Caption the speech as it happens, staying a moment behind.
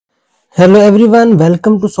Hello everyone,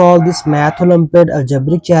 welcome to solve this math Olympiad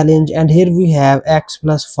algebraic challenge, and here we have x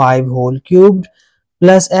plus 5 whole cubed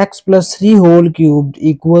plus x plus 3 whole cubed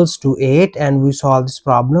equals to 8, and we solve this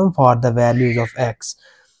problem for the values of x.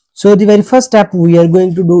 So the very first step we are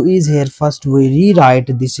going to do is here first we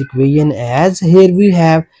rewrite this equation as here we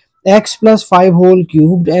have x plus 5 whole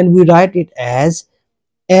cubed, and we write it as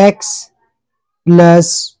x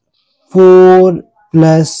plus 4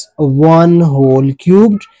 plus 1 whole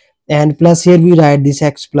cubed, and plus here we write this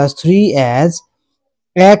x plus 3 as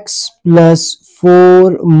x plus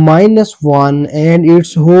 4 minus 1 and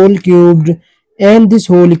its whole cubed, and this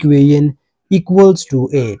whole equation equals to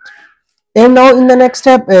 8. And now in the next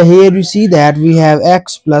step, here you see that we have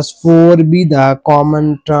x plus 4 be the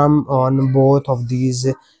common term on both of these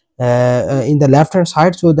in the left hand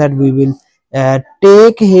side, so that we will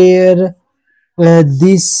take here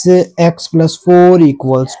this x plus 4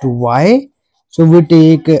 equals to y. So we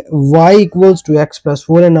take y equals to x plus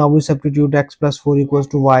 4, and now we substitute x plus 4 equals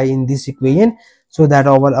to y in this equation, so that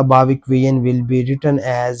our above equation will be written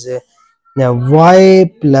as y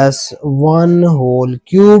plus 1 whole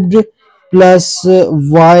cubed plus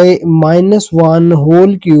y minus 1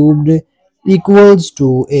 whole cubed equals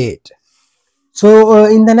to 8. So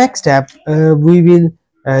in the next step, we will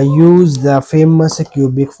use the famous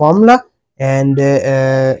cubic formula, and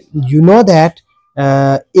you know that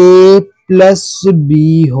a plus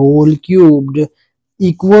b whole cubed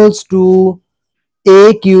equals to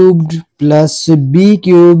a cubed plus b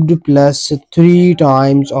cubed plus 3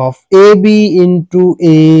 times of ab into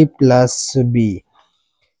a plus b.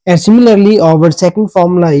 And similarly, our second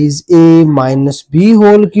formula is a minus b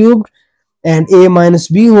whole cubed, and a minus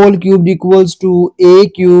b whole cubed equals to a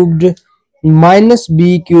cubed minus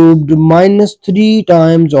b cubed minus 3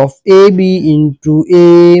 times of ab into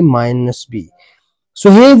a minus b. So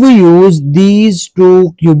here we use these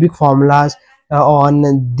two cubic formulas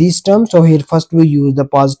on this term. So here first we use the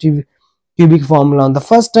positive cubic formula on the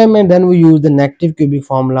first term, and then we use the negative cubic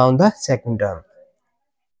formula on the second term.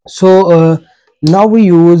 So now we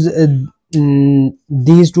use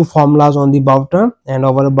these two formulas on the above term, and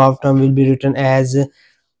our above term will be written as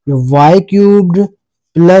y cubed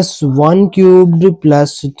plus 1 cubed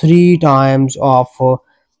plus 3 times of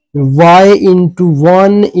y into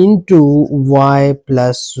 1 into y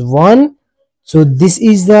plus 1. So this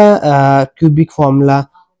is the cubic formula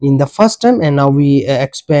in the first term, and now we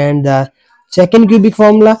expand the second cubic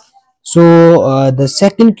formula. So the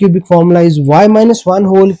second cubic formula is y minus 1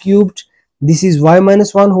 whole cubed. This is y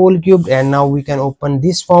minus 1 whole cubed, and now we can open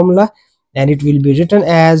this formula, and it will be written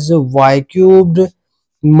as y cubed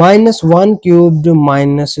minus 1 cubed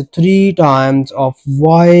minus 3 times of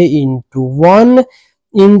y into 1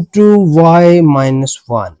 into y minus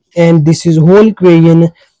 1, and this is whole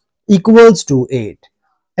equation equals to 8.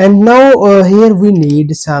 And now here we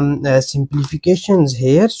need some simplifications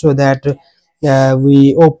here, so that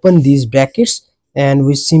we open these brackets and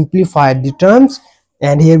we simplify the terms,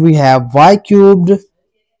 and here we have y cubed,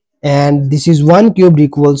 and this is 1 cubed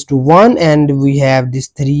equals to 1, and we have this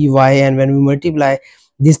 3y, and when we multiply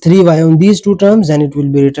this 3y on these two terms, then it will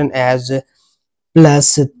be written as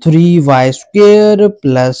plus 3y square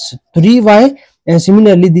plus 3y. And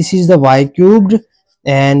similarly, this is the y cubed,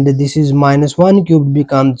 and this is minus 1 cubed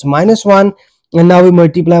becomes minus 1, and now we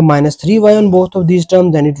multiply minus 3y on both of these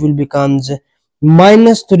terms, then it will becomes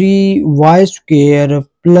minus 3y square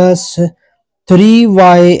plus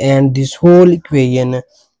 3y, and this whole equation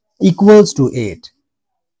equals to 8.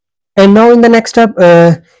 And now in the next step,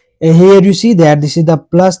 here you see that this is the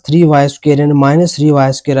plus 3y square and minus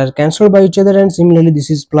 3y square are cancelled by each other, and similarly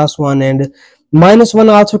this is plus 1 and minus 1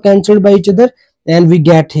 also cancelled by each other, and we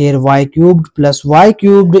get here y cubed plus y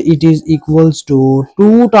cubed, it is equals to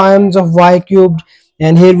 2 times of y cubed,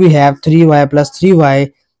 and here we have 3y plus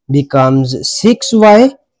 3y becomes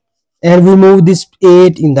 6y, and we move this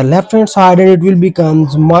 8 in the left hand side, and it will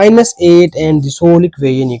becomes minus 8, and this whole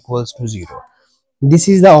equation equals to 0. This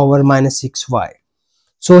is the over minus 6y.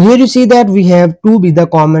 So here you see that we have 2 be the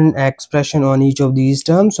common expression on each of these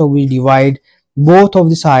terms, so we divide both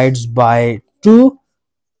of the sides by 2,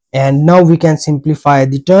 and now we can simplify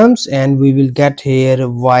the terms, and we will get here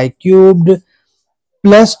y cubed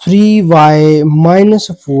plus 3y minus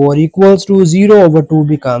 4 equals to 0 over 2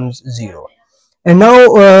 becomes 0. And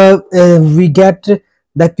now we get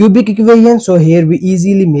the cubic equation, so here we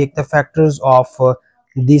easily make the factors of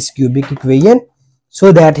this cubic equation, so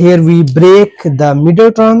that here we break the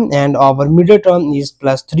middle term, and our middle term is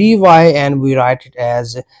plus 3y, and we write it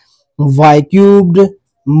as y cubed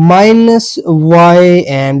minus y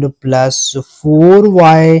and plus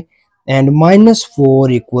 4y and minus 4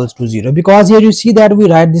 equals to 0, because here you see that we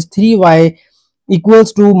write this 3y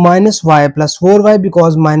equals to minus y plus 4y,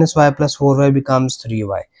 because minus y plus 4y becomes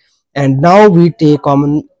 3y. And now we take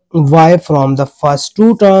common y from the first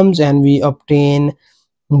two terms and we obtain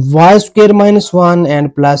y square minus 1,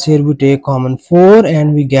 and plus here we take common 4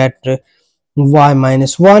 and we get y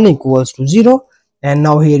minus 1 equals to 0. And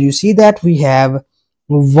now here you see that we have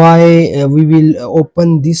y, we will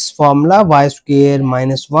open this formula y square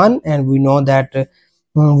minus 1, and we know that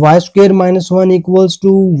y square minus 1 equals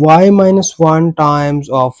to y minus 1 times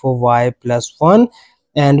of y plus 1,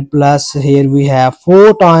 and plus here we have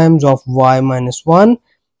 4 times of y minus 1,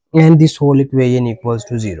 and this whole equation equals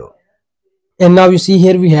to 0. And now you see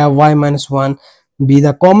here we have y minus 1 be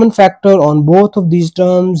the common factor on both of these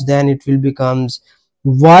terms, then it will becomes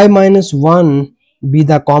y minus 1 be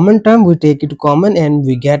the common term, we take it common and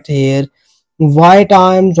we get here y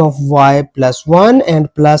times of y plus 1,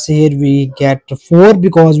 and plus here we get 4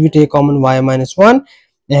 because we take common y minus 1,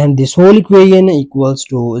 and this whole equation equals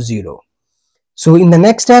to 0. So in the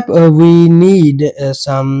next step we need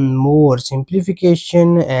some more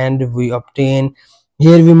simplification, and we obtain,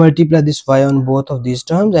 here we multiply this y on both of these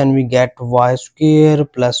terms and we get y square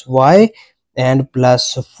plus y and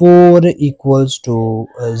plus 4 equals to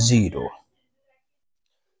 0.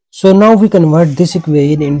 So now we convert this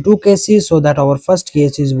equation in two cases, so that our first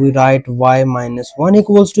case is we write y minus 1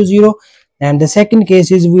 equals to 0, and the second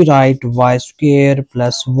case is we write y square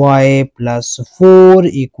plus y plus 4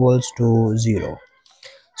 equals to 0.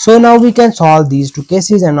 So now we can solve these two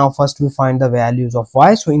cases, and now first we find the values of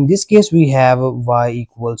y. So in this case we have y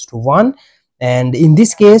equals to 1, and in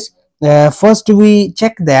this case first we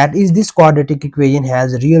check that is this quadratic equation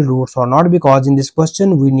has real roots or not, because in this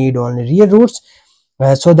question we need only real roots.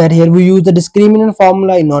 So that here we use the discriminant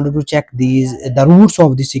formula in order to check the roots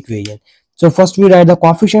of this equation. So first we write the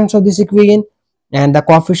coefficients of this equation, and the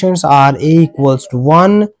coefficients are a equals to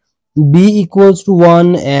 1, b equals to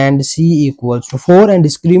 1, and c equals to 4, and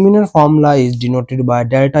discriminant formula is denoted by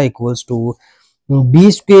delta equals to b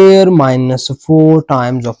square minus 4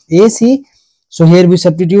 times of ac. So here we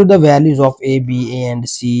substitute the values of a, b, a and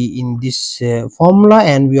c in this formula,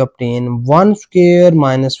 and we obtain 1 square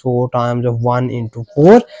minus 4 times of 1 into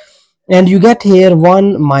 4, and you get here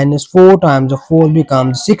 1 minus 4 times of 4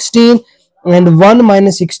 becomes 16, and 1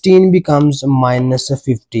 minus 16 becomes minus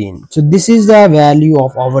 15. So this is the value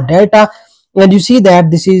of our delta, and you see that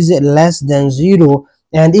this is less than 0,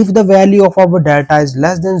 and if the value of our delta is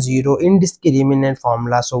less than 0 in discriminant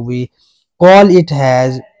formula, so we call it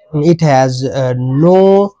as it has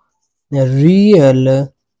no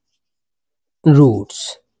real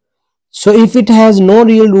roots. So if it has no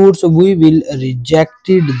real roots, we will reject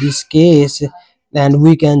this case and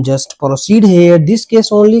we can just proceed here this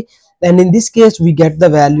case only. And in this case we get the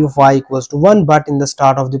value of y equals to 1, but in the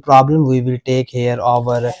start of the problem we will take here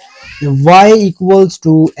our y equals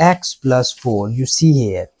to x plus 4. You see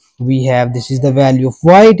here we have, this is the value of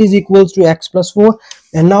y, it is equals to x plus 4,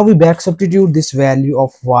 and now we back substitute this value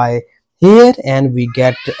of y here and we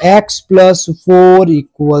get x plus 4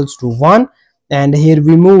 equals to 1, and here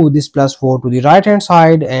we move this plus 4 to the right hand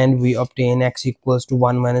side and we obtain x equals to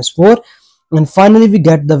 1 minus 4, and finally we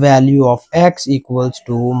get the value of x equals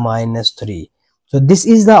to minus 3. So this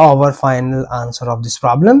is the our final answer of this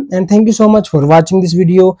problem, and thank you so much for watching this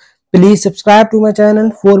video. Please subscribe to my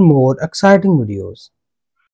channel for more exciting videos.